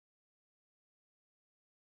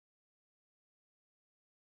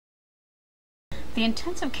The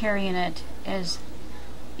intensive care unit is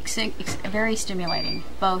very stimulating,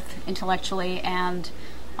 both intellectually and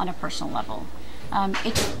on a personal level.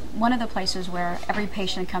 It's one of the places where every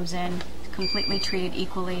patient comes in completely treated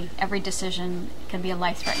equally. Every decision can be a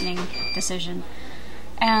life-threatening decision.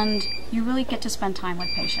 And you really get to spend time with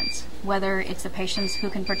patients, whether it's the patients who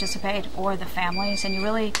can participate or the families, and you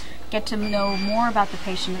really get to know more about the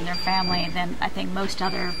patient and their family than I think most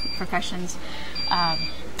other professions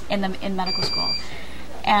in medical school.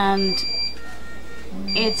 And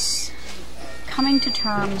it's coming to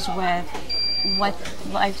terms with what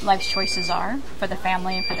life's choices are for the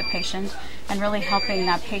family and for the patient, and really helping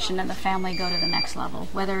that patient and the family go to the next level,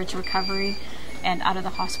 whether it's recovery and out of the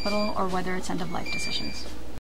hospital or whether it's end-of-life decisions.